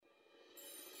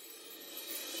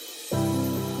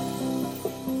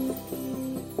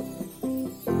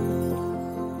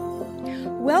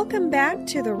Welcome back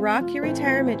to the Rock Your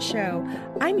Retirement Show.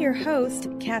 I'm your host,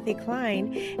 Kathy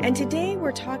Klein, and today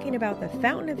we're talking about the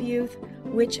fountain of youth,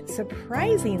 which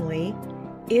surprisingly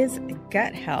is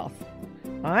gut health.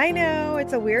 I know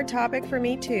it's a weird topic for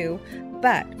me too,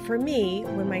 but for me,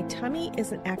 when my tummy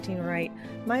isn't acting right,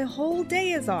 my whole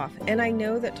day is off, and I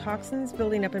know that toxins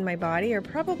building up in my body are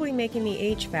probably making me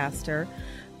age faster,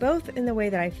 both in the way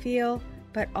that I feel,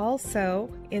 but also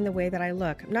in the way that I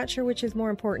look. I'm not sure which is more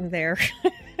important there.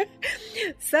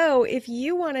 So if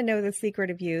you want to know the secret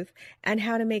of youth and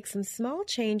how to make some small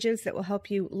changes that will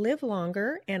help you live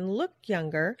longer and look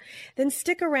younger, then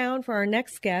stick around for our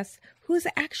next guest, who's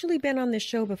actually been on the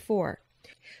show before.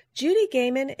 Judy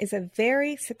Gaiman is a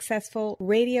very successful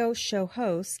radio show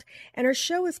host, and her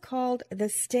show is called The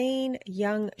Staying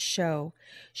Young Show.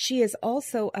 She is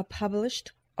also a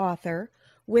published author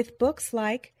with books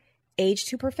like Age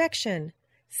to Perfection,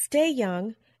 Stay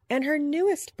Young, and her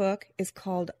newest book is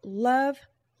called Love,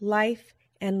 Life,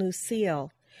 and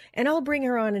Lucille. And I'll bring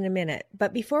her on in a minute.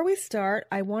 But before we start,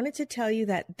 I wanted to tell you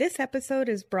that this episode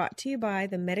is brought to you by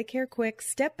the Medicare Quick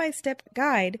Step-by-Step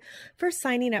Guide for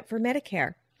signing up for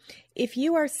Medicare. If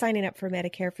you are signing up for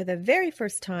Medicare for the very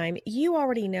first time, you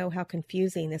already know how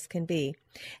confusing this can be.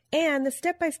 And the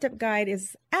step-by-step guide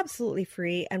is absolutely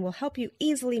free and will help you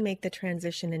easily make the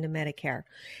transition into Medicare.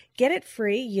 Get it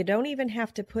free. You don't even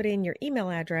have to put in your email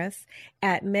address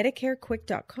at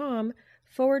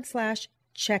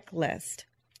medicarequick.com/checklist.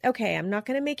 Okay, I'm not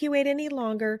going to make you wait any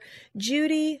longer.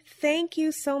 Judy, thank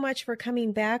you so much for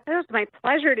coming back. It was my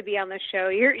pleasure to be on the show.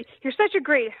 You're such a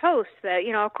great host that,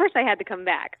 of course I had to come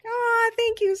back. Oh,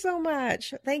 thank you so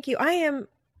much. Thank you. I'm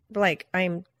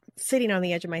sitting on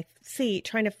the edge of my seat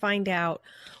trying to find out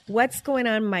what's going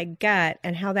on in my gut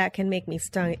and how that can make me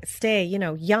stay,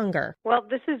 younger. Well,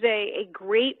 this is a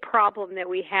great problem that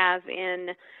we have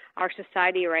in our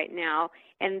society right now,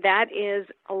 and that is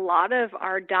a lot of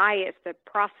our diets, the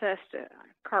processed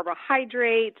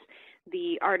carbohydrates,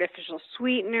 the artificial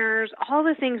sweeteners, all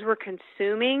the things we're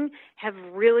consuming have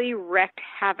really wreaked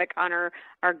havoc on our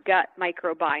gut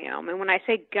microbiome. And when I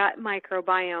say gut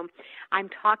microbiome, I'm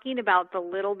talking about the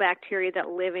little bacteria that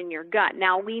live in your gut.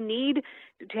 Now, we need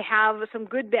to have some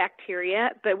good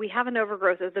bacteria, but we have an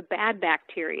overgrowth of the bad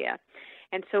bacteria.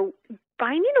 And so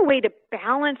finding a way to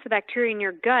balance the bacteria in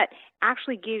your gut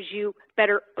actually gives you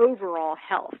better overall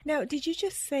health. Now, did you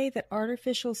just say that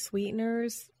artificial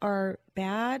sweeteners are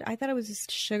bad? I thought it was just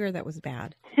sugar that was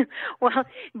bad. Well,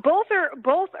 both are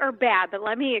bad, but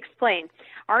let me explain.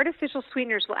 Artificial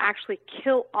sweeteners will actually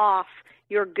kill off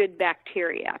your good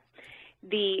bacteria.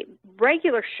 The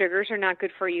regular sugars are not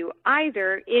good for you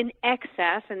either in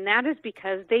excess, and that is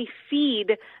because they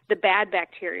feed the bad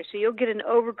bacteria. So you'll get an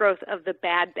overgrowth of the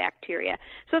bad bacteria.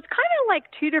 So it's kind of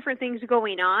like two different things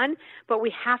going on, but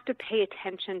we have to pay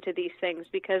attention to these things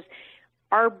because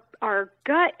our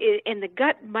gut and the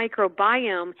gut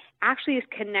microbiome actually is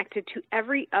connected to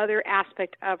every other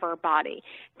aspect of our body.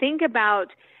 Think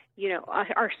about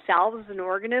ourselves as an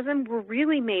organism, we're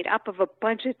really made up of a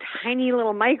bunch of tiny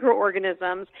little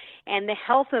microorganisms, and the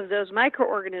health of those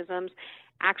microorganisms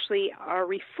actually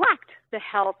reflect the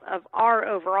health of our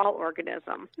overall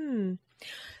organism.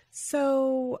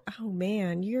 So, oh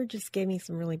man, you just gave me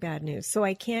some really bad news. So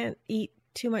I can't eat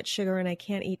too much sugar and I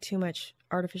can't eat too much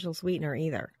artificial sweetener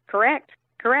either. Correct.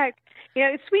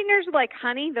 Sweeteners like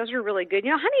honey, those are really good.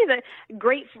 Honey is a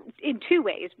great in two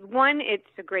ways. One, it's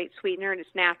a great sweetener and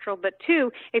it's natural. But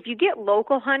two, if you get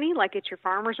local honey, like at your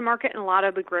farmer's market and a lot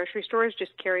of the grocery stores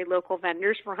just carry local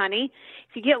vendors for honey.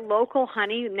 If you get local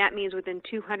honey, and that means within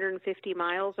 250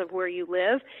 miles of where you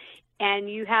live, and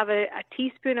you have a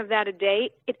teaspoon of that a day,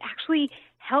 it actually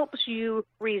helps you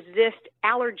resist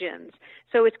allergens.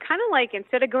 So it's kind of like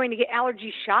instead of going to get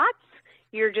allergy shots,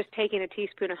 you're just taking a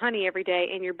teaspoon of honey every day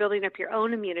and you're building up your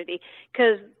own immunity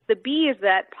because the bees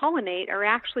that pollinate are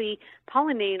actually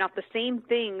pollinating off the same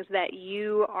things that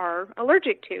you are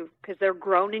allergic to because they're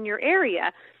grown in your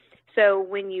area. So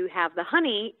when you have the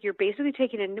honey, you're basically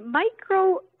taking in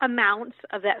micro amounts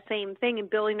of that same thing and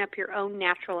building up your own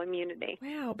natural immunity.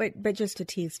 Wow, but just a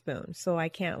teaspoon. So I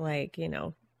can't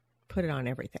put it on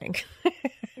everything.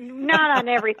 Not on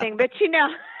everything, but if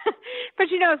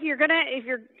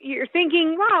you're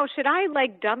thinking, wow, should I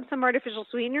dump some artificial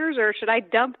sweeteners or should I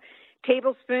dump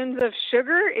tablespoons of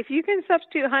sugar? If you can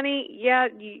substitute honey,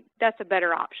 that's a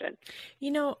better option.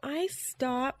 I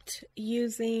stopped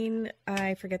using,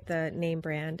 I forget the name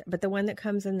brand, but the one that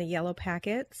comes in the yellow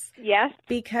packets. Yes,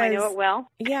 because I know it well.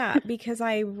 Yeah, because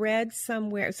I read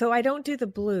somewhere, so I don't do the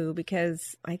blue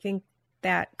because I think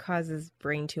that causes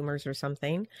brain tumors or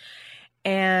something.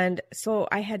 And so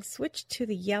I had switched to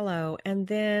the yellow, and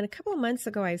then a couple of months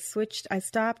ago I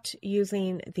stopped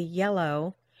using the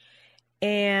yellow,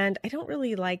 and I don't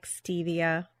really like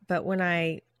stevia, but when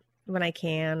I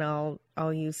can,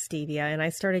 I'll use stevia, and I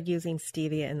started using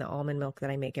stevia in the almond milk that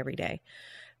I make every day.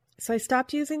 So I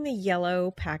stopped using the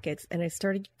yellow packets, and I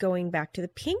started going back to the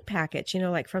pink packets,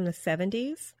 like from the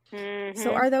 70s. Mm-hmm.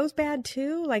 So are those bad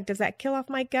too? Like, does that kill off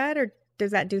my gut, or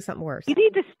does that do something worse? You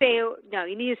need to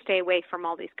stay away from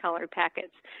all these colored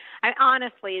packets.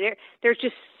 Honestly, there's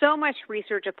just so much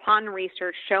research upon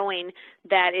research showing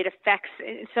that it affects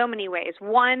in so many ways.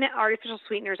 One, artificial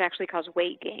sweeteners actually cause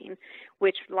weight gain,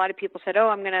 which a lot of people said, oh,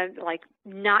 I'm going to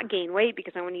not gain weight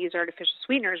because I want to use artificial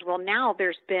sweeteners. Well, now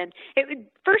first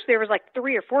there was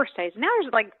 3 or 4 studies. Now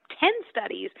there's 10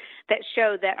 studies that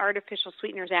show that artificial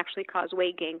sweeteners actually cause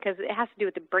weight gain because it has to do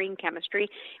with the brain chemistry.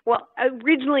 Well,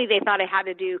 originally they thought it had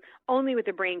to do only with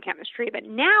the brain chemistry, but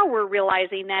now we're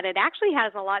realizing that it actually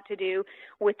has a lot to do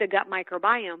with the gut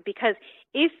microbiome, because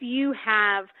if you're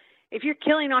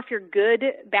killing off your good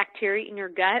bacteria in your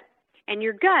gut, and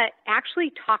your gut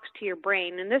actually talks to your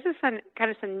brain, and this is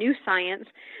some new science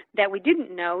that we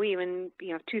didn't know even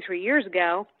 2-3 years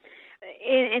ago,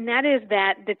 and that is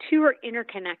that the two are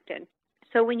interconnected.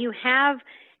 So when you have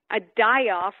a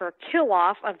die-off or a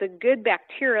kill-off of the good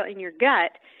bacteria in your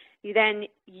gut, then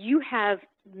you have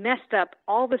messed up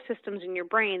all the systems in your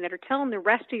brain that are telling the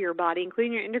rest of your body,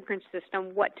 including your endocrine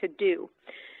system, what to do.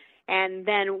 And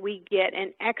then we get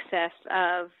an excess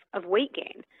of weight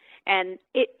gain. And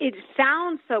it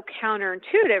sounds so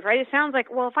counterintuitive, right? It sounds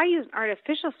like, well, if I use an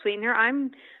artificial sweetener,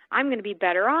 I'm going to be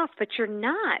better off, but you're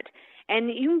not. And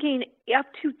you can gain up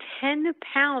to 10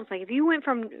 pounds. Like if you went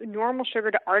from normal sugar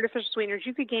to artificial sweeteners,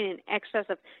 you could gain in excess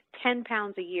of 10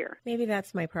 pounds a year. Maybe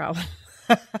that's my problem.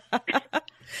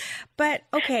 But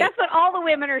okay. That's what all the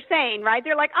women are saying, right?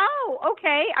 They're like, oh,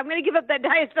 okay, I'm going to give up that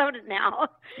diet soda now.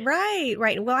 Right.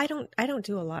 Well, I don't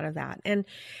do a lot of that. And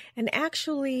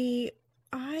actually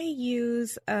I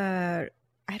use, I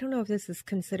don't know if this is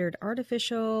considered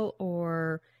artificial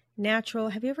or natural.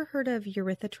 Have you ever heard of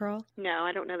erythritol? No,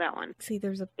 I don't know that one. See,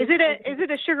 there's a. Is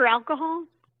it a sugar alcohol?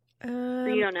 Or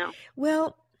you don't know?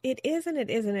 Well, it is and it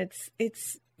isn't.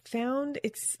 It's found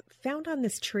on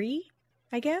this tree,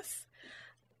 I guess.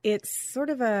 It's sort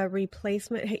of a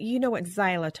replacement. You know what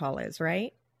xylitol is,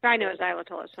 right? I know what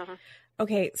xylitol is. Uh-huh.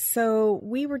 Okay, so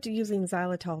we were using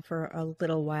xylitol for a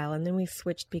little while, and then we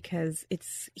switched because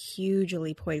it's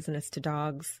hugely poisonous to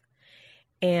dogs.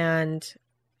 And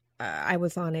I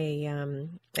was on a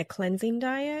cleansing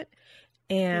diet,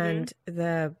 and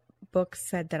the book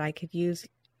said that I could use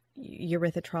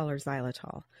erythritol or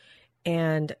xylitol.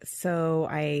 And so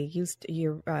I used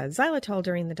xylitol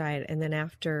during the diet, and then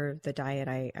after the diet,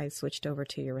 I switched over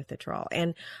to erythritol.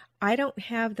 And I don't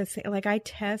have the same, I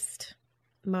test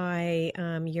my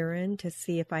urine to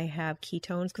see if I have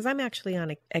ketones, because I'm actually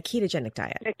on a ketogenic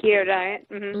diet. A keto diet.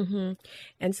 Mm-hmm. Mm-hmm.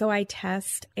 And so I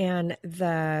test, and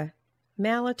the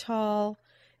malitol,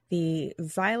 the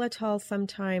xylitol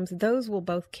sometimes, those will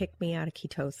both kick me out of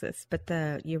ketosis, but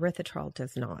the erythritol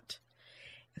does not.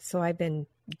 So I've been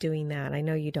doing that. I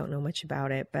know you don't know much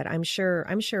about it, but I'm sure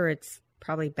it's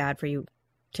probably bad for you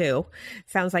too.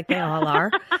 Sounds like they all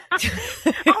are.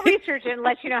 I'll research it and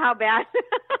let you know how bad.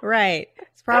 Right.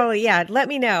 It's probably, yeah. Let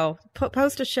me know.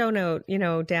 Post a show note,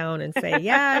 down and say,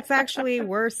 yeah, it's actually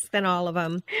worse than all of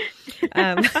them.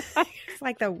 It's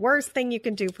like the worst thing you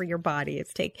can do for your body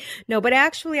is no, but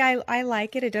actually I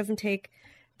like it. It doesn't take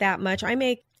that much. I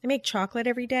make chocolate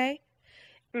every day.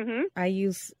 Mm-hmm. I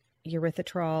use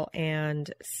erythritol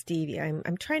and stevia.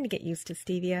 I'm trying to get used to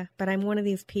stevia, but I'm one of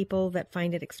these people that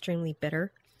find it extremely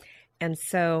bitter. And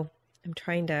so I'm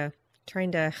trying to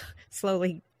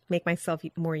slowly make myself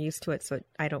more used to it so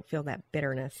I don't feel that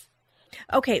bitterness.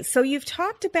 Okay, so you've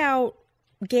talked about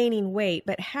gaining weight,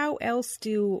 but how else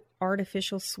do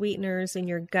artificial sweeteners in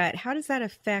your gut, how does that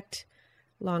affect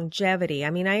longevity?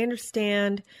 I mean, I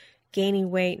understand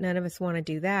gaining weight, none of us want to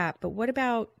do that, but what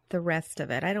about the rest of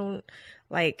it?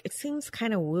 It seems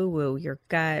kind of woo-woo. Your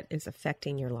gut is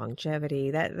affecting your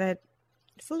longevity. That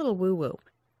it's a little woo-woo.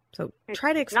 So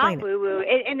try to explain it. Not woo-woo.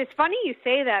 And it's funny you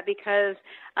say that because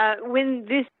when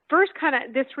this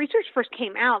research first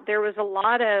came out, there was a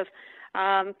lot of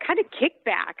kind of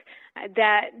kickback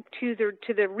that to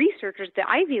the researchers, the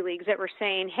Ivy Leagues, that were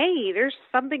saying, "Hey, there's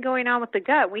something going on with the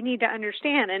gut. We need to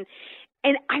understand."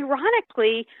 And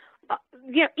ironically,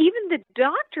 even the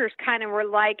doctors kind of were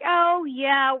like, oh,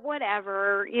 yeah,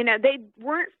 whatever. They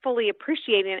weren't fully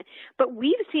appreciating it. But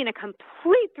we've seen a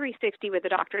complete 360 with the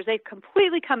doctors. They've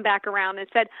completely come back around and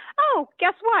said, oh,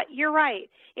 guess what? You're right.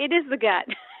 It is the gut.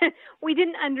 We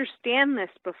didn't understand this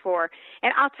before.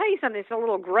 And I'll tell you something. It's a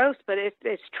little gross, but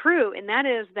it's true. And that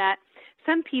is that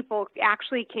some people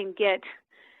actually can get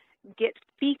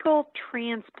fecal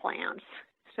transplants.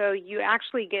 So you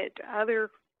actually get other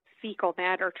fecal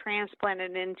matter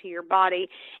transplanted into your body,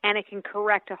 and it can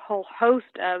correct a whole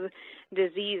host of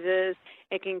diseases.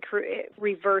 It can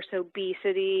reverse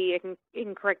obesity. It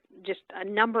can correct just a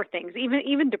number of things,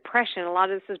 even depression. A lot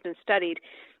of this has been studied.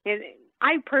 And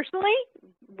I personally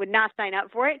would not sign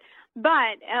up for it,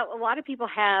 but a lot of people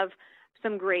have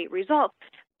some great results.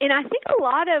 And I think a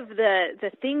lot of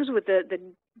the things with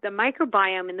the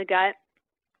microbiome in the gut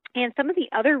and some of the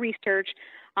other research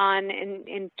on,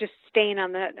 and just staying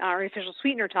on the artificial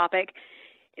sweetener topic,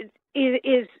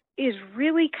 is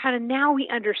really kind of, now we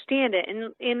understand it.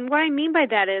 And what I mean by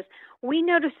that is, we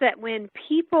noticed that when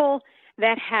people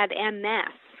that had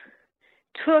MS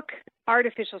took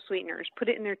artificial sweeteners, put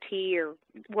it in their tea or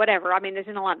whatever. I mean, it's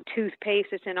in a lot of toothpaste.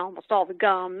 It's in almost all the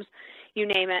gums, you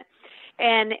name it.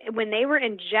 And when they were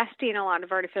ingesting a lot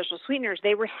of artificial sweeteners,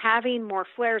 they were having more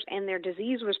flares, and their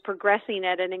disease was progressing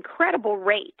at an incredible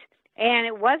rate. And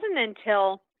it wasn't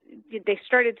until they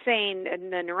started saying,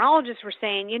 and the neurologists were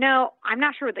saying, I'm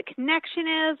not sure what the connection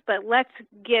is, but let's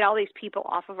get all these people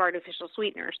off of artificial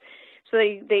sweeteners. So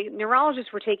the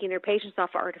neurologists were taking their patients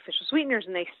off of artificial sweeteners,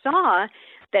 and they saw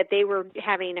that they were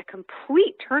having a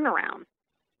complete turnaround.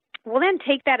 Well, then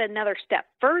take that another step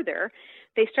further.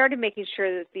 They started making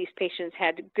sure that these patients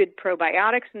had good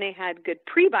probiotics and they had good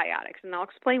prebiotics. And I'll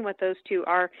explain what those two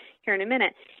are here in a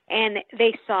minute. And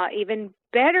they saw even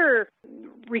better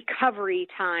recovery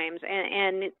times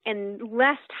and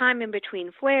less time in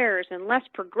between flares and less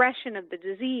progression of the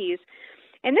disease.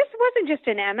 And this wasn't just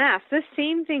in MS. This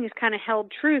same thing is kind of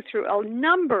held true through a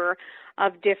number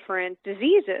of different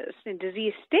diseases and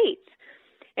disease states.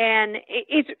 And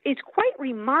it's quite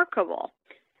remarkable.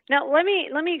 Now, let me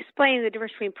explain the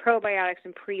difference between probiotics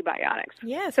and prebiotics.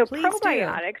 Yes, so please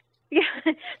probiotics, do.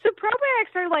 Yeah. So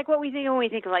probiotics are like what we think of when we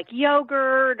think of like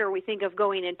yogurt, or we think of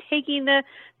going and taking the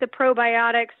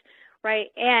probiotics, right?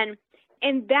 And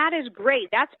that is great.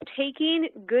 That's taking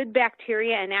good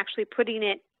bacteria and actually putting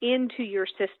it into your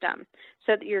system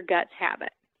so that your guts have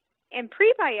it. And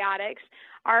prebiotics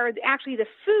are actually the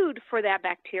food for that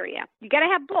bacteria. You got to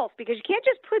have both, because you can't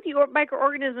just put the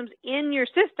microorganisms in your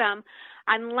system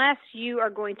unless you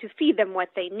are going to feed them what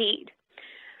they need.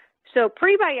 So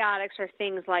prebiotics are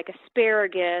things like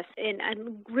asparagus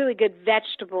and really good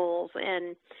vegetables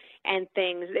and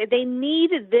things. They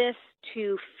need this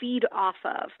to feed off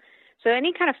of. So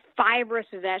any kind of fibrous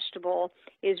vegetable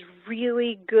is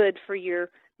really good for your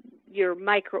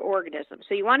microorganisms.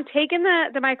 So you want to take in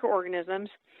the microorganisms.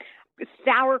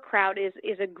 Sauerkraut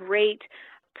is a great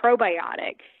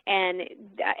probiotic, and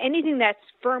anything that's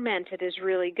fermented is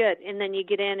really good. And then you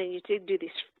get in and you do these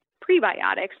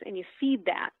prebiotics and you feed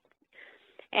that.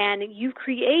 And you've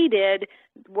created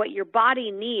what your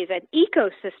body needs, an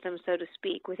ecosystem, so to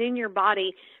speak, within your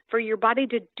body for your body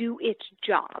to do its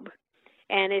job.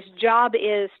 And its job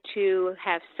is to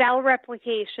have cell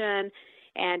replication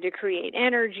and to create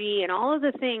energy and all of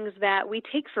the things that we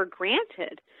take for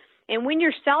granted. And when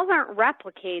your cells aren't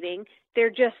replicating, they're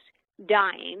just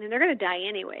dying, and they're going to die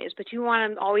anyways, but you want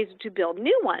them always to build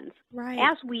new ones. Right.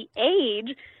 As we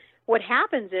age, what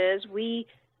happens is we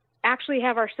actually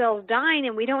have our cells dying,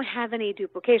 and we don't have any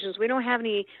duplications. We don't have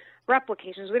any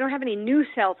replications. We don't have any new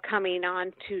cells coming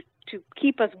on to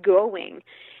keep us going.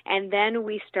 And then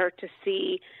we start to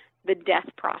see the death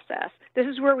process. This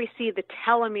is where we see the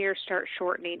telomeres start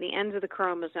shortening, the ends of the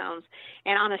chromosomes.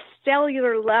 And on a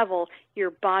cellular level,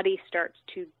 your body starts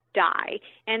to die.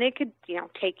 And it could,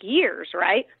 take years,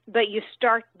 right? But you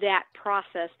start that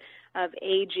process of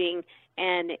aging,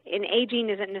 and aging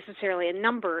isn't necessarily a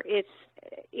number.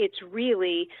 It's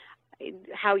really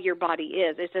how your body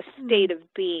is. It's a state of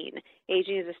being.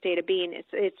 Aging is a state of being.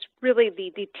 It's really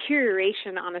the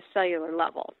deterioration on a cellular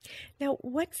level. Now,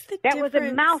 what's the difference? That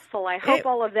was a mouthful. I hope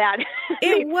all of that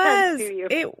it made was. sense to you.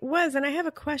 It was, and I have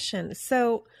a question.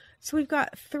 So we've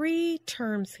got three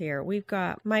terms here. We've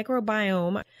got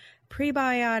microbiome,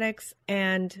 prebiotics,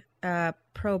 and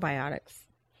probiotics.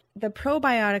 The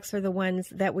probiotics are the ones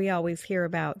that we always hear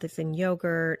about, that's in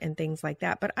yogurt and things like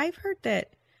that. But I've heard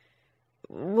that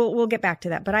we'll get back to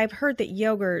that. But I've heard that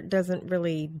yogurt doesn't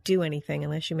really do anything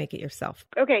unless you make it yourself.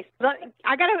 Okay,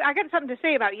 I got something to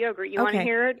say about yogurt. You want to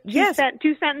hear it? Yes.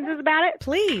 Two sentences about it?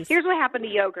 Please. Here's what happened to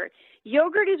yogurt.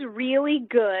 Yogurt is really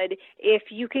good if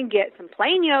you can get some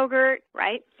plain yogurt,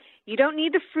 right? You don't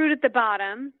need the fruit at the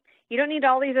bottom. You don't need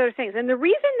all these other things. And the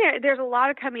reason there's a lot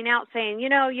of coming out saying,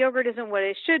 yogurt isn't what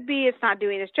it should be, it's not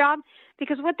doing its job,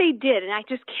 because what they did, and I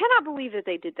just cannot believe that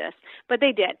they did this, but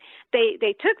they did.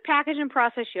 They took packaged and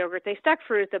processed yogurt, they stuck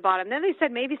fruit at the bottom, then they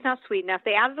said maybe it's not sweet enough.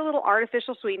 They added a little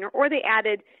artificial sweetener, or they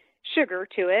added sugar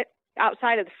to it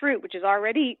outside of the fruit, which is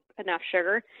already enough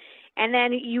sugar. And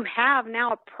then you have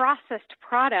now a processed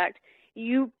product.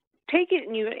 You take it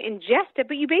and you ingest it,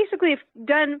 but you basically have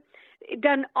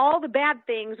done all the bad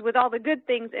things with all the good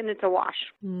things, and it's a wash.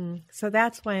 So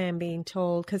that's why I'm being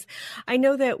told, because I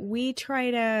know that we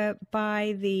try to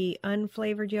buy the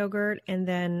unflavored yogurt, and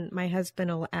then my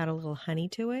husband will add a little honey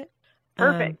to it.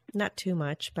 Perfect. Not too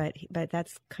much, but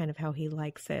that's kind of how he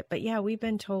likes it. But yeah, we've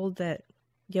been told that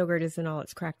yogurt isn't all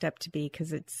it's cracked up to be,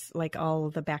 because it's like all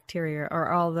the bacteria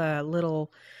or all the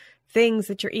little things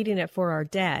that you're eating it for are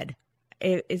dead.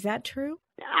 Is that true?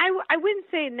 I wouldn't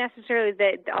say necessarily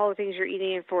that all the things you're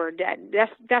eating it for are dead.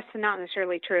 That's not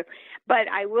necessarily true. But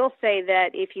I will say that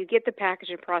if you get the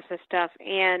packaged and processed stuff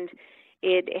and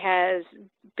it has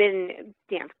been,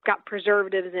 got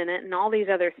preservatives in it and all these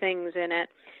other things in it,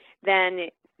 then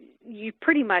you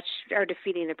pretty much are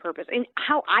defeating the purpose. And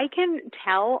how I can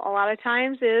tell a lot of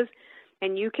times is,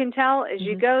 and you can tell, is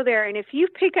you go there, and if you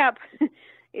pick up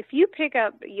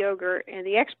yogurt and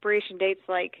the expiration date's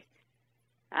like,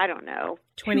 I don't know,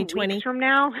 2020 2 weeks from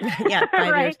now. Yeah,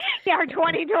 5 right. years. Yeah,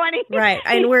 2020. Right.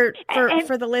 And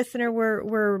for the listener,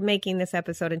 we're making this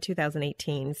episode in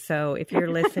 2018. So if you're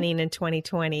listening in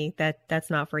 2020, that's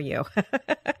not for you.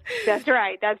 That's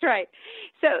right.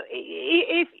 So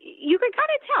if you can kind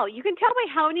of tell, you can tell by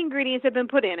how many ingredients have been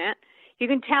put in it. You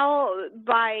can tell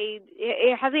by,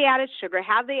 have they added sugar?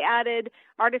 Have they added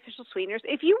artificial sweeteners?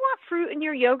 If you want fruit in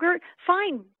your yogurt,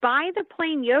 fine. Buy the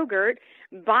plain yogurt,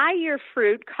 buy your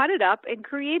fruit, cut it up, and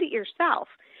create it yourself.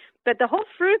 But the whole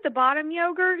fruit at the bottom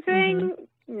yogurt thing,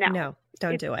 no,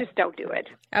 don't do it. Just don't do it.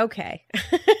 Okay.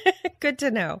 Good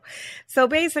to know. So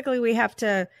basically we have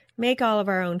to make all of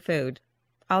our own food.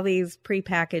 All these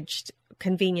prepackaged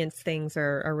convenience things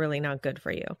are really not good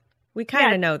for you. We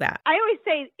kind of know that. I always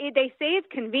say, they say it's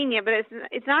convenient, but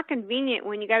it's not convenient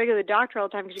when you got to go to the doctor all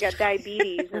the time because you got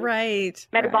diabetes and right,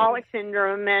 metabolic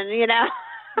syndrome and,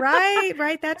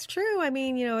 Right. That's true. I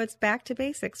mean, it's back to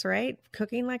basics, right?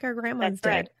 Cooking like our grandmas did.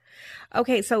 Right.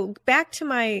 Okay, so back to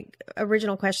my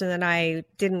original question that I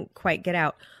didn't quite get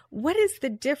out. What is the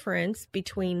difference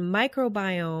between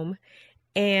microbiome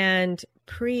and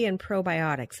pre and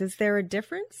probiotics? Is there a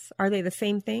difference? Are they the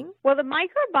same thing? Well, the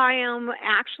microbiome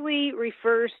actually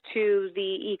refers to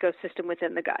the ecosystem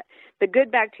within the gut, the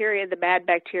good bacteria, the bad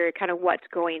bacteria, kind of what's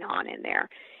going on in there.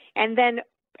 And then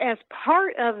as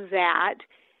part of that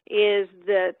is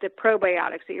the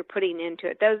probiotics that you're putting into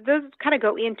it. Those kind of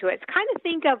go into it. It's kind of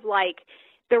think of like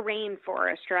the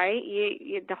rainforest, right?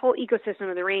 The whole ecosystem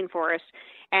of the rainforest.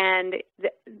 And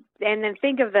then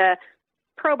think of the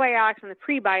probiotics and the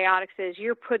prebiotics as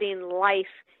you're putting life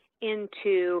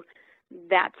into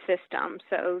that system.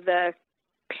 So the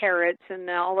parrots and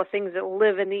all the things that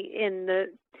live in the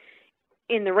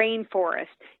rainforest.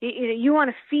 You want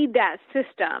to feed that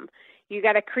system. You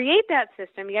got to create that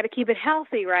system. You got to keep it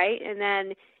healthy, right? And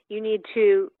then you need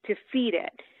to feed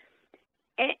it.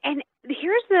 And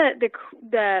here's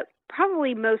the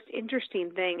probably most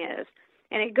interesting thing is,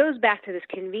 and it goes back to this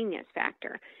convenience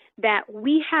factor, that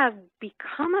we have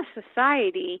become a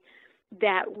society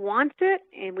that wants it,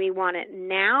 and we want it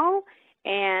now,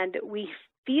 and we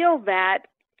feel that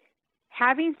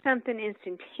having something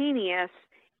instantaneous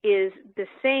is the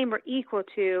same or equal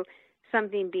to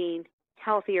something being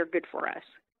healthy or good for us.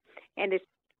 And it's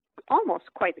almost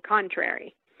quite the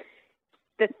contrary.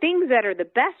 The things that are the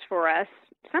best for us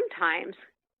sometimes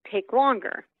take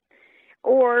longer.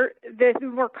 Or the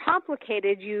more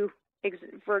complicated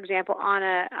for example, on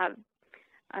a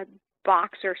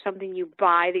box or something you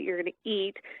buy that you're going to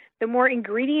eat, the more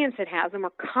ingredients it has, the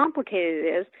more complicated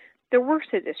it is, the worse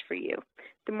it is for you.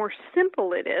 The more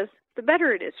simple it is, the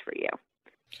better it is for you.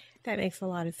 That makes a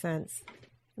lot of sense.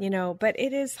 But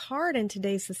it is hard in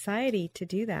today's society to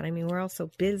do that. I mean, we're all so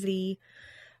busy.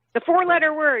 The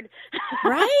 4-letter word.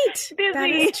 Right. Busy. That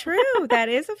is true. That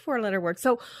is a 4-letter word.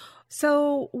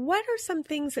 So what are some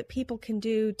things that people can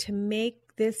do to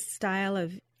make this style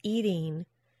of eating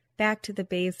back to the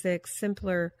basics,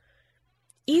 simpler,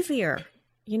 easier?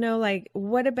 Like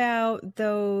what about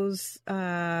those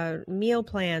meal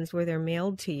plans where they're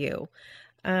mailed to you?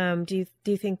 Do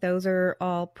you think those are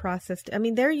all processed? I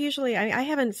mean, they're usually, I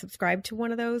haven't subscribed to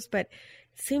one of those, but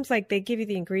it seems like they give you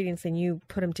the ingredients and you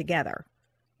put them together.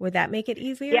 Would that make it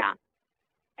easier? Yeah.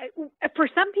 For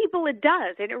some people it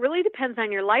does, and it really depends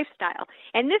on your lifestyle.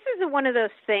 And this is one of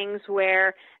those things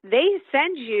where they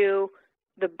send you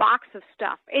the box of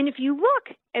stuff. And if you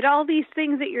look at all these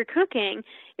things that you're cooking,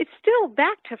 it's still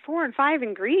back to 4 and 5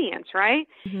 ingredients, right?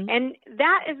 Mm-hmm. And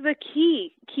that is the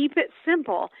key. Keep it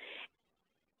simple.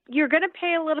 You're going to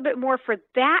pay a little bit more for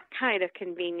that kind of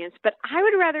convenience, but I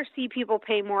would rather see people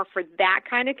pay more for that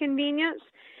kind of convenience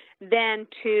than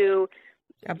to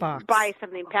a box. Buy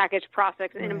something packaged,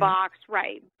 processed in a box,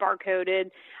 right,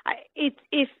 barcoded.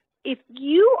 If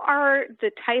you are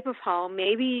the type of home,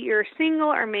 maybe you're single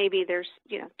or maybe there's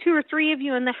 2 or 3 of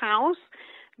you in the house,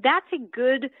 that's a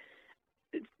good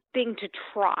thing to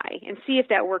try and see if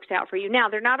that works out for you. Now,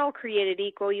 they're not all created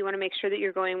equal. You want to make sure that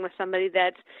you're going with somebody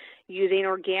that's using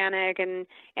organic and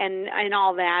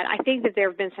all that. I think that there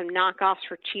have been some knockoffs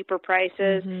for cheaper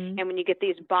prices, mm-hmm. and when you get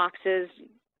these boxes,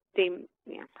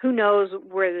 who knows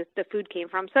where the food came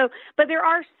from. So, but there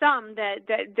are some that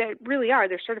really are.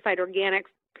 They're certified organic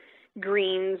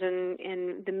greens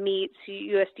and the meats,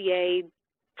 USDA,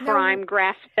 prime,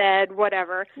 grass-fed,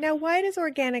 whatever. Now, why does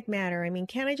organic matter? I mean,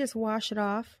 can't I just wash it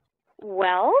off?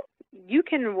 Well, you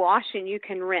can wash and you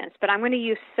can rinse, but I'm going to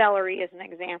use celery as an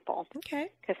example. Okay.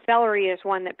 Because celery is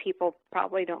one that people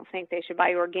probably don't think they should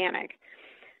buy organic.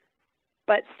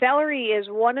 But celery is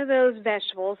one of those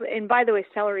vegetables, and by the way,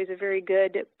 celery is a very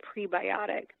good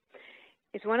prebiotic.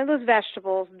 It's one of those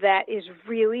vegetables that is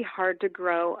really hard to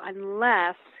grow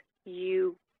unless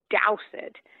you douse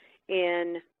it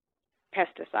in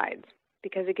pesticides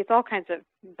because it gets all kinds of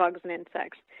bugs and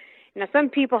insects. Now, some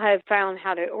people have found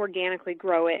how to organically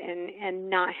grow it and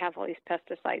not have all these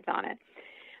pesticides on it.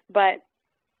 But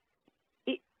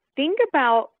think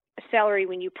about celery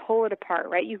when you pull it apart,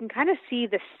 right? You can kind of see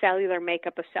the cellular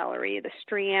makeup of celery, the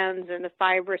strands and the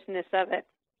fibrousness of it.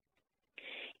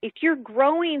 If you're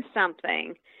growing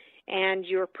something and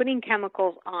you're putting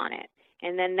chemicals on it,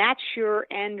 and then that's your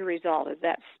end result of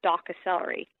that stalk of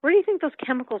celery, where do you think those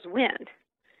chemicals went?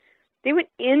 They went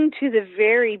into the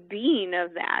very being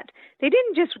of that. They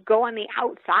didn't just go on the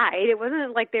outside. It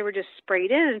wasn't like they were just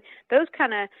sprayed in. Those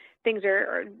kind of things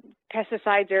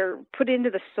pesticides are put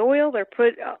into the soil. They're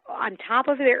put on top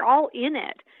of it. They're all in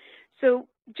it. So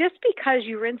just because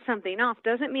you rinse something off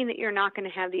doesn't mean that you're not going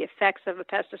to have the effects of a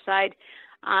pesticide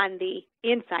on the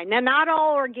inside. Now, not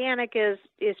all organic is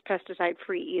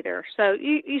pesticide-free either. So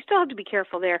you still have to be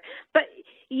careful there. But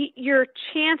your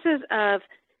chances of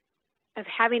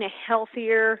having a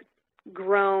healthier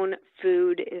grown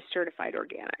food is certified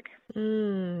organic.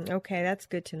 Okay, that's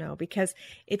good to know because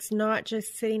it's not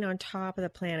just sitting on top of the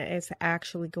plant. It's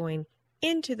actually going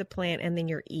into the plant and then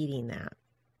you're eating that.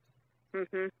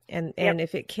 Mm-hmm. And yep,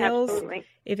 if it kills,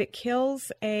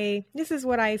 absolutely. This is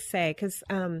what I say, because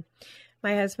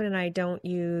my husband and I don't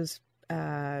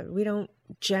we don't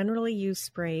generally use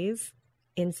sprays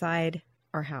inside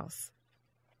our house.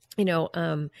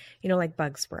 Like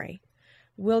bug spray.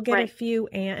 We'll get a few,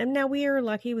 and now we are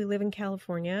lucky. We live in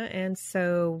California, and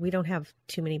so we don't have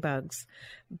too many bugs.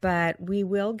 But we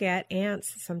will get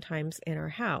ants sometimes in our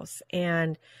house,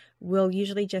 and we'll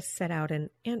usually just set out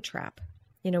an ant trap.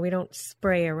 We don't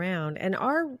spray around. And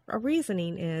our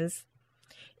reasoning is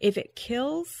if it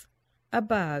kills a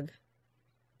bug,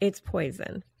 it's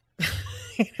poison.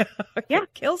 Yeah.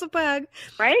 It kills a bug.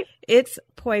 Right. It's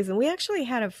poison. We actually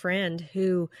had a friend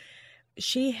who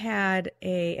she had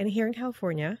and here in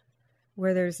California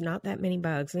where there's not that many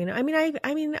bugs,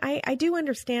 I do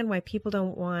understand why people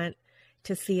don't want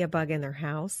to see a bug in their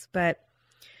house, but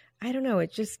I don't know.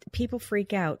 It just, people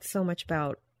freak out so much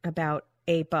about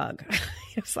a bug.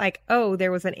 It's like, oh,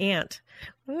 there was an ant.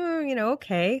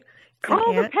 Okay.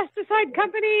 Call the pesticide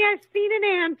company. I've seen an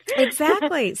ant.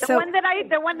 Exactly.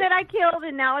 the one that I killed,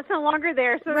 and now it's no longer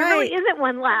there. So there really isn't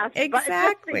one left.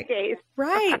 Exactly. But just in case.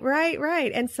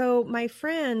 Right. And so my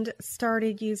friend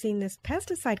started using this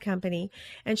pesticide company,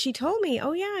 and she told me,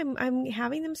 "Oh yeah, I'm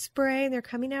having them spray, and they're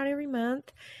coming out every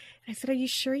month." And I said, "Are you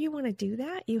sure you want to do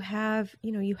that? You have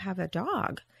a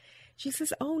dog." She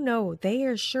says, "Oh no, they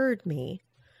assured me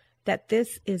that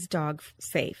this is dog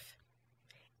safe."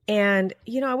 And,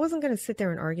 I wasn't going to sit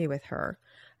there and argue with her,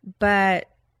 but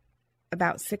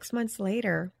about 6 months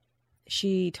later,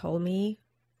 she told me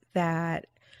that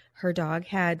her dog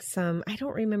had some, I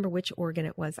don't remember which organ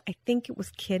it was. I think it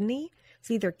was kidney.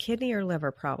 It's either kidney or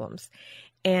liver problems.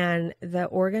 and the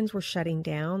organs were shutting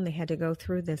down. They had to go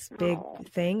through this big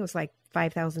thing. It was like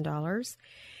 $5,000.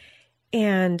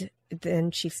 And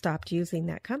then she stopped using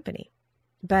that company.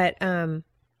 But, I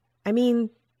mean,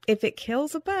 if it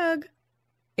kills a bug,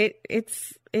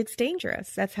 it's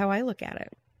dangerous. That's how I look at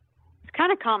it. It's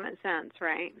kind of common sense,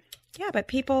 right? Yeah, but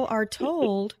people are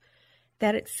told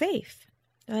that it's safe.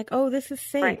 They're like, oh, this is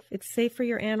safe. Right. It's safe for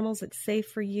your animals. It's safe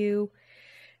for you.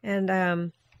 And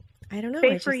I don't know.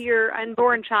 Safe for your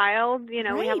unborn child. You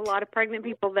know, right. We have a lot of pregnant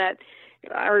people that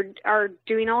are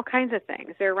doing all kinds of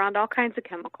things. They're around all kinds of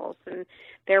chemicals, and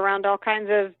they're around all kinds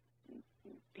of,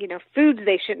 you know, foods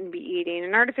they shouldn't be eating,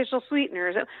 and artificial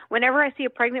sweeteners. Whenever I see a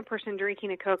pregnant person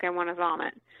drinking a Coke, I want to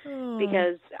vomit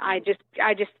because I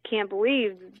just can't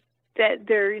believe that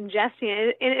they're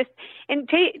ingesting it. And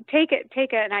take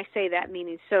it, and I say that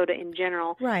meaning soda in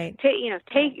general. Right.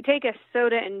 Take a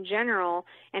soda in general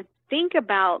and think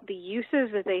about the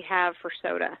uses that they have for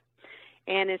soda.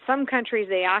 And in some countries,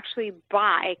 they actually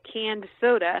buy canned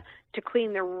soda to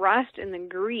clean the rust and the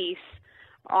grease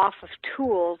off of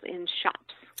tools in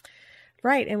shops.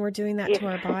 Right, and we're doing that to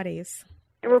our bodies.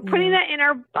 And we're putting that in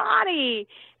our body.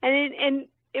 And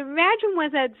imagine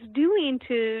what that's doing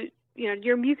to, you know,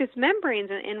 your mucous membranes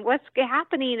and what's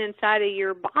happening inside of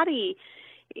your body,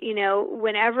 you know,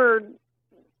 whenever...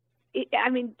 I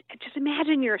mean, just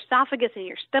imagine your esophagus and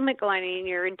your stomach lining and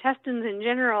your intestines in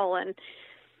general and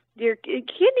your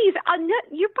kidneys.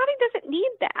 Your body doesn't need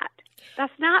that.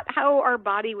 That's not how our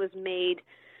body was made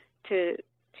to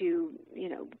you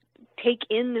know, take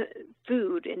in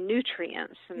food and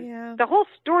nutrients. And the whole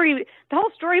story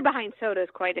behind soda is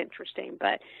quite interesting,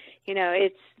 but you know,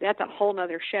 that's a whole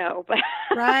nother show. But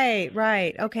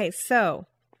Right. Okay, so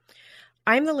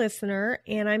I'm the listener,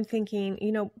 and I'm thinking,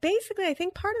 you know, basically, I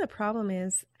think part of the problem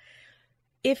is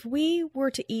if we were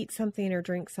to eat something or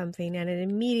drink something and it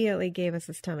immediately gave us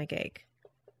a stomach ache,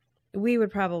 we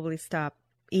would probably stop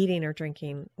eating or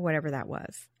drinking whatever that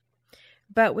was.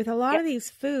 But with a lot of these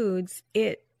foods,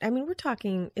 we're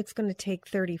talking it's going to take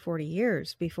 30, 40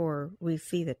 years before we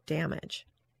see the damage,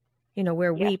 you know,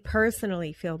 where we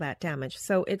personally feel that damage.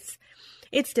 So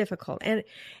it's difficult.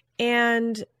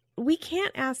 And we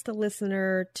can't ask the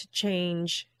listener to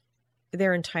change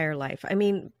their entire life. I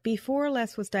mean, before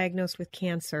Les was diagnosed with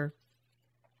cancer,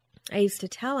 I used to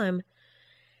tell him,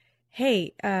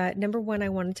 hey, number one, I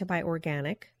wanted to buy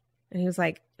organic. And he was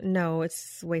like, no,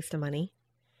 it's a waste of money.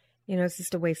 You know, it's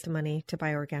just a waste of money to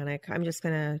buy organic. I'm just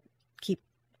going to keep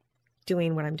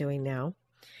doing what I'm doing now.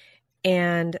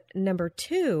 And number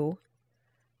two,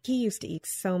 he used to eat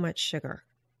so much sugar.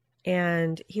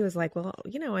 And he was like, well,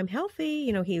 you know, I'm healthy.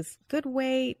 You know, he's good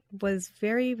weight, was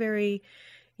very, very,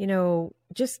 you know,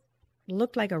 just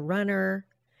looked like a runner.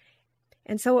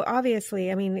 And so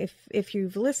obviously, I mean, if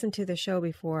you've listened to the show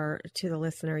before, to the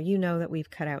listener, you know that we've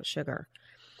cut out sugar.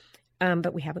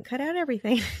 But we haven't cut out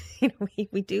everything. You know,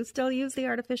 we do still use the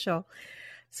artificial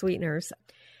sweeteners.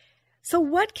 So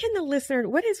what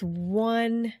is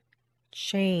one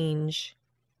change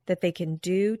that they can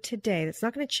do today that's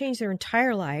not going to change their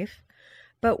entire life,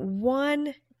 but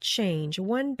one change,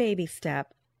 one baby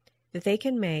step that they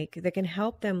can make that can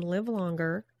help them live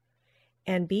longer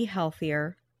and be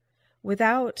healthier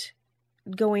without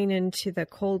going into the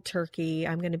cold turkey,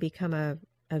 I'm going to become a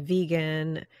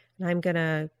vegan and I'm going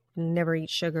to never eat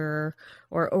sugar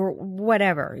or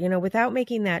whatever, you know, without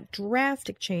making that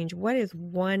drastic change. What is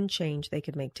one change they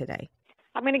could make today?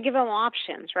 I'm going to give them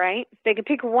options, right? They can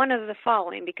pick one of the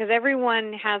following because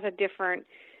everyone has a different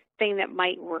thing that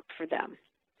might work for them.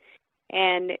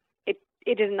 And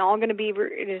it isn't all going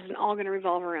to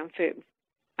revolve around food.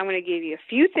 I'm going to give you a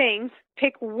few things.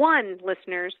 Pick one,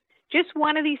 listeners, just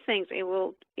one of these things. It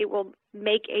will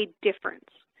make a difference.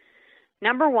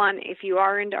 Number one, if you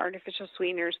are into artificial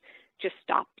sweeteners, just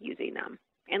stop using them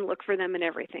and look for them in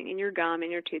everything, in your gum,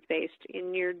 in your toothpaste,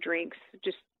 in your drinks.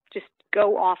 Just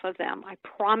go off of them. I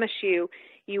promise you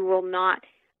will not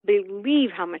believe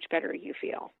how much better you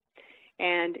feel.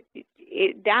 And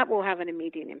that will have an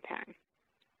immediate impact.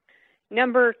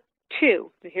 Number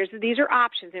two, these are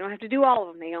options. They don't have to do all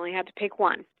of them. They only have to pick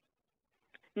one.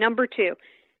 Number two,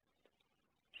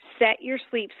 set your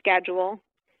sleep schedule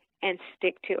and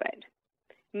stick to it.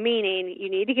 Meaning you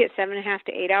need to get 7.5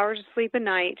 to 8 hours of sleep a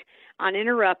night,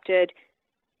 uninterrupted.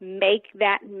 Make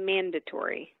that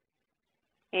mandatory.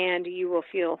 And you will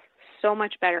feel so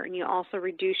much better. And you also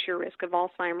reduce your risk of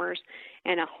Alzheimer's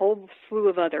and a whole slew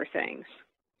of other things.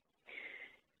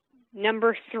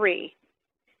 Number three,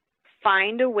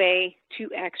 find a way to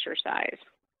exercise.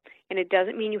 And it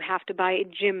doesn't mean you have to buy a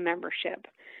gym membership,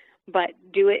 but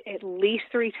do it at least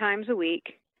 3 times a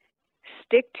week.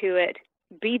 Stick to it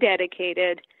be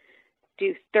dedicated,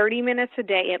 do 30 minutes a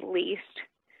day at least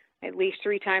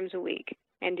 3 times a week,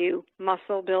 and do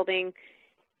muscle building,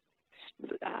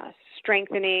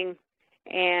 strengthening,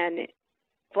 and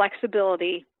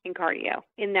flexibility and cardio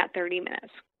in that 30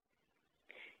 minutes.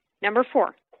 Number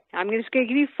 4, I'm just going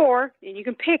to give you 4, and you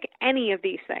can pick any of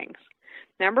these things.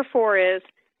 Number 4 is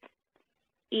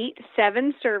eat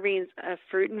 7 servings of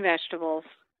fruit and vegetables,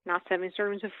 not 7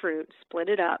 servings of fruit, split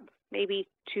it up, maybe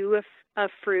 2 of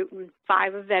fruit and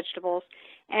 5 of vegetables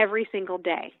every single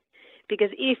day. Because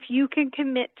if you can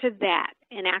commit to that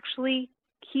and actually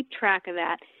keep track of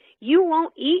that, you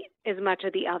won't eat as much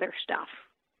of the other stuff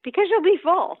because you'll be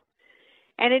full.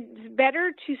 And it's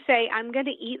better to say, I'm going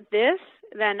to eat this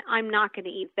than I'm not going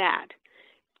to eat that.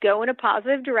 Go in a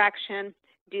positive direction,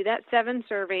 do that 7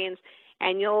 servings,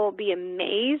 and you'll be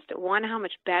amazed, one, how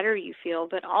much better you feel,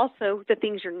 but also the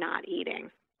things you're not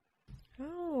eating.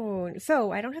 Oh,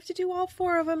 so I don't have to do all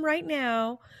 4 of them right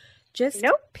now. Just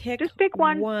pick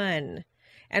one.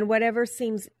 And whatever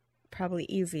seems probably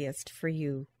easiest for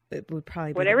you, it would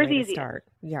probably be whatever's the way easiest. To start.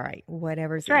 Yeah, right.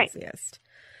 Whatever's right. easiest.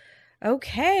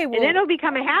 Okay. Well, and then it'll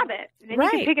become a habit. And then you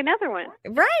can pick another one.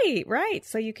 Right.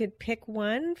 So you could pick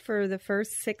one for the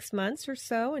first 6 months or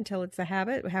so until it's a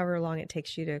habit, however long it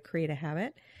takes you to create a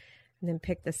habit, and then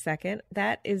pick the second.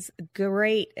 That is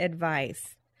great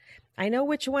advice. I know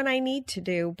which one I need to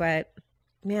do, but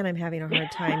man, I'm having a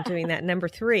hard time doing that number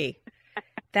 3.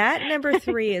 That number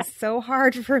 3 is so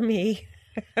hard for me.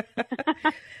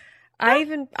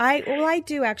 I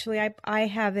do actually. I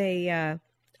have a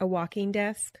walking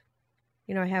desk.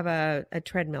 You know, I have a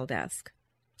treadmill desk.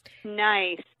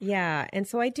 Nice. Yeah, and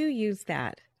so I do use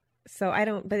that. So I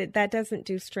don't, but that doesn't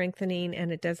do strengthening,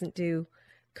 and it doesn't do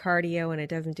cardio, and it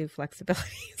doesn't do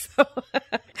flexibility. So,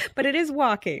 but it is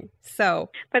walking. So,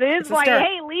 but it is like,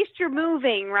 hey, at least you're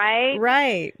moving, right?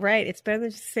 Right. It's better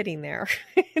than just sitting there.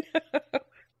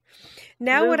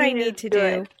 Now, moving what I need to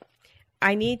good. do,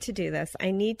 I need to do this.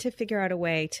 I need to figure out a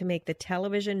way to make the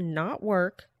television not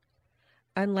work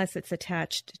unless it's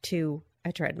attached to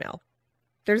a treadmill.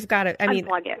 There's got to,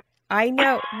 unplug it. I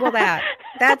know. Well,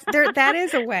 that's there. That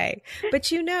is a way.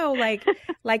 But you know, like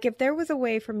if there was a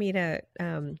way for me to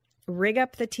rig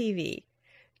up the TV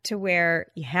to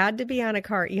where you had to be on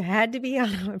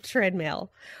a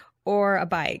treadmill or a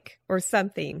bike or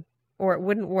something, or it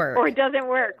wouldn't work. Or it doesn't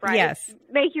work, right? Yes.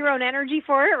 Make your own energy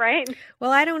for it, right?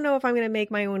 Well, I don't know if I'm going to make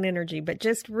my own energy, but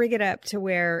just rig it up to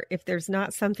where if there's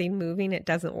not something moving, it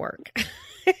doesn't work.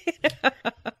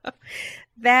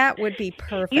 That would be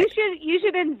perfect. You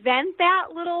should invent that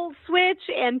little switch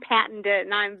and patent it,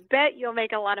 and I bet you'll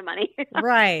make a lot of money.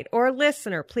 Right. Or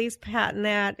listener, please patent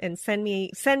that and send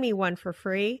me one for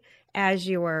free as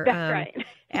your right.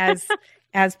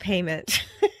 as payment.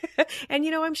 And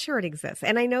you know, I'm sure it exists.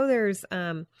 And I know there's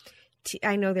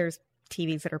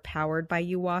TVs that are powered by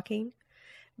you walking,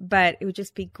 but it would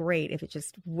just be great if it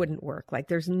just wouldn't work. Like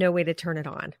there's no way to turn it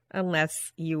on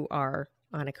unless you are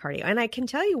on a cardio. And I can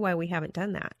tell you why we haven't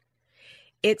done that.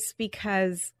 It's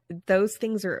because those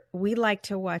things we like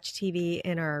to watch TV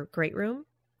in our great room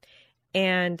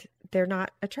and they're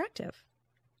not attractive.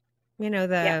 You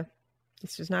know,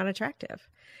 it's just not attractive.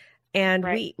 And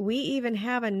right. we even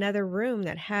have another room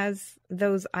that has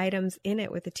those items in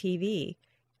it with the TV,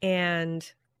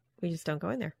 and we just don't go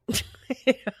in there.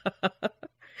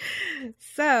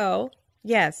 So,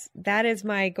 yes, that is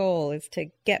my goal, is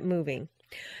to get moving.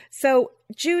 So,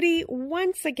 Judy,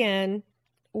 once again,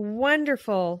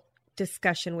 wonderful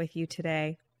discussion with you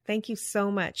today. Thank you so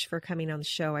much for coming on the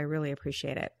show. I really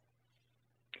appreciate it.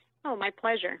 Oh, my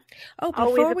pleasure. Oh,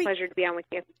 always a pleasure to be on with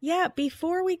you. Yeah,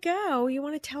 before we go, you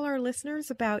want to tell our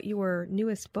listeners about your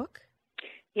newest book?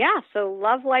 Yeah, so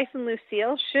Love, Life, and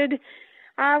Lucille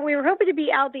we were hoping to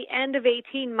be out the end of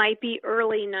 18, might be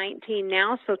early 19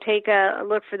 now, so take a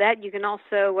look for that. You can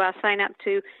also sign up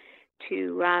to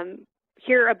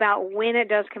hear about when it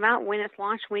does come out, when it's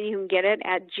launched, when you can get it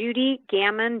at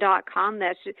judygammon.com.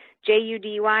 That's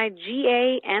JUDYGAMAN,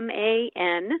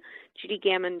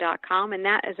 judygammon.com. And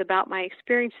that is about my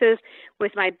experiences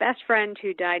with my best friend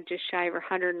who died just shy of her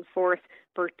 104th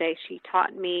birthday. She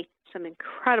taught me some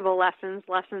incredible lessons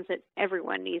that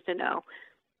everyone needs to know.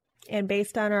 And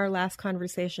based on our last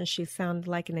conversation, she sounded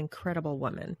like an incredible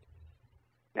woman.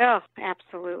 Oh,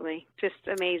 absolutely. Just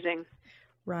amazing.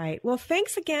 Right. Well,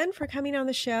 thanks again for coming on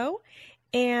the show.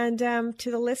 And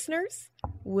to the listeners,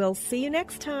 we'll see you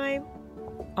next time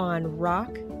on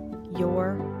Rock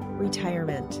Your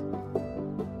Retirement.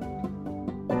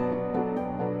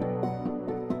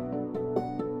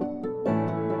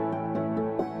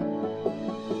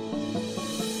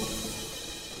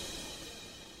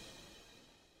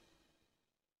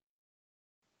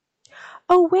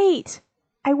 wait,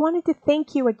 I wanted to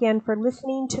thank you again for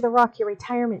listening to the Rock Your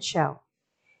Retirement Show.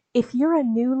 If you're a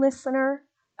new listener,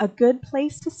 a good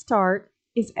place to start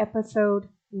is episode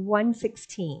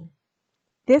 116.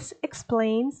 This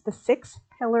explains the 6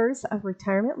 pillars of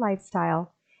retirement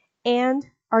lifestyle and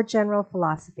our general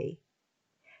philosophy.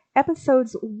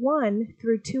 Episodes 1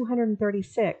 through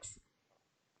 236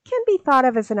 can be thought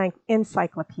of as an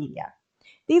encyclopedia.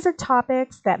 These are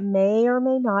topics that may or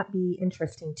may not be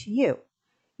interesting to you.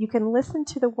 You can listen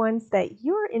to the ones that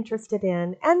you're interested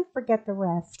in and forget the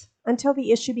rest until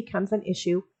the issue becomes an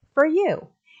issue for you.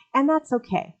 And that's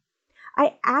okay.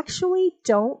 I actually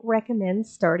don't recommend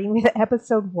starting with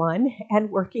episode 1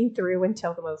 and working through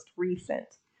until the most recent.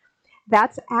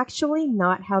 That's actually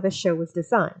not how the show was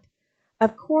designed.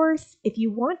 Of course, if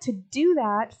you want to do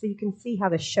that so you can see how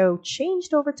the show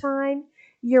changed over time,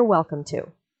 you're welcome to.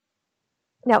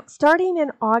 Now, starting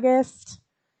in August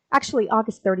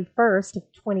 31st of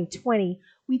 2020,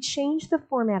 we changed the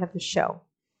format of the show.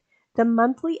 The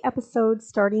monthly episodes,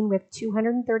 starting with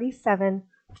 237,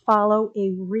 follow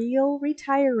a real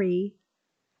retiree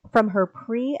from her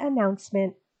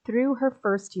pre-announcement through her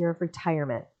first year of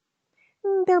retirement.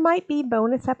 There might be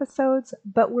bonus episodes,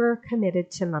 but we're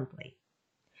committed to monthly.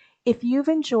 If you've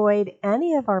enjoyed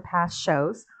any of our past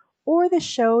shows or the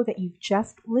show that you've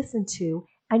just listened to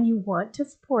and you want to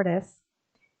support us,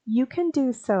 you can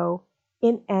do so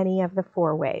in any of the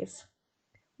 4 ways.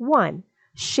 1.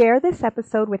 Share this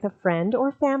episode with a friend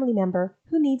or family member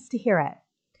who needs to hear it.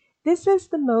 This is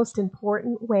the most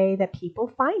important way that people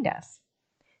find us.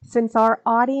 Since our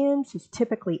audience is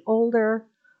typically older,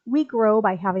 we grow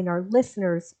by having our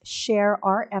listeners share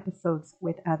our episodes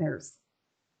with others.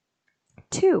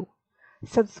 2.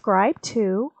 Subscribe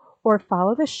to or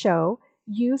follow the show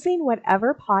using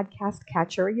whatever podcast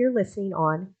catcher you're listening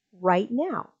on right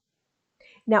now.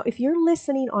 Now, if you're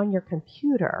listening on your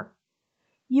computer,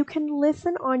 you can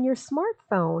listen on your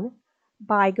smartphone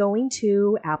by going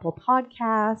to Apple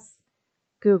Podcasts,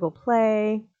 Google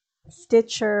Play,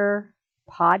 Stitcher,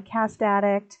 Podcast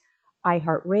Addict,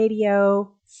 iHeartRadio,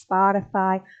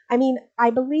 Spotify. I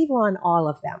believe we're on all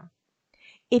of them.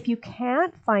 If you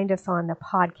can't find us on the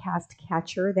podcast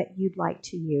catcher that you'd like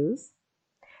to use,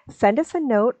 send us a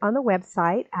note on the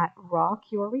website at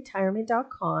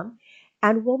rockyourretirement.com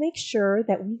and we'll make sure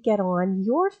that we get on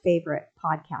your favorite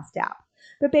podcast app.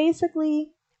 But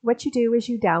basically, what you do is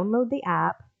you download the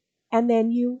app and then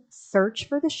you search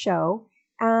for the show,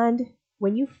 and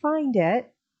when you find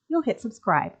it, you'll hit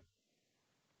subscribe.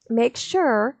 Make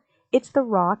sure it's the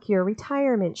Rock Your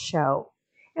Retirement Show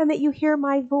and that you hear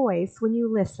my voice when you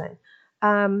listen.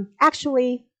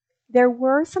 Actually, there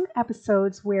were some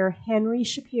episodes where Henry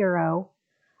Shapiro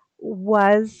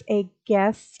was a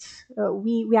guest.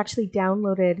 We actually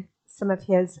downloaded some of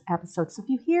his episodes. So if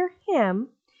you hear him,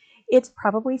 it's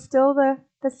probably still the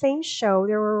same show.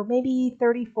 There were maybe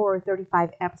 34 or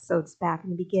 35 episodes back in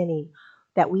the beginning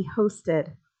that we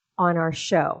hosted on our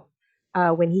show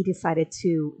when he decided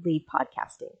to leave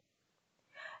podcasting.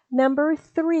 Number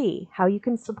 3, how you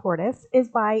can support us is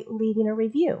by leaving a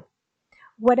review.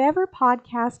 Whatever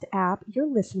podcast app you're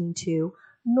listening to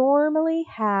normally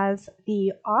has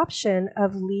the option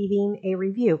of leaving a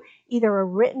review, either a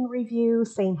written review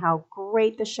saying how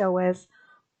great the show is,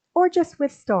 or just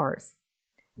with stars.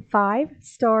 5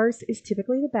 stars is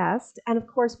typically the best, and of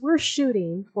course we're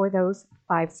shooting for those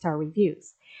 5-star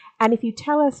reviews. And if you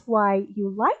tell us why you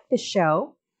like the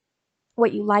show,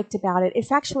 what you liked about it,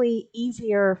 it's actually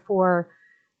easier for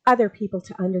other people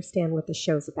to understand what the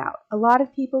show's about. A lot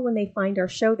of people, when they find our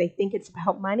show, they think it's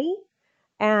about money.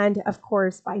 And of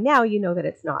course, by now, you know that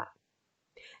it's not.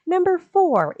 Number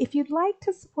 4, if you'd like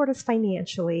to support us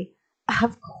financially,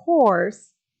 of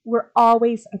course, we're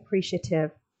always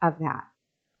appreciative of that.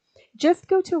 Just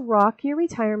go to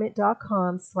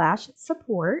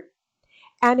rockyourretirement.com/support,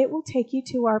 and it will take you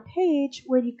to our page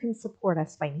where you can support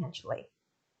us financially.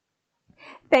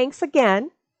 Thanks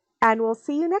again, and we'll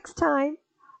see you next time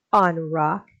on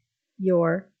Rock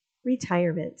Your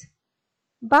Retirement.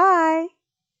 Bye.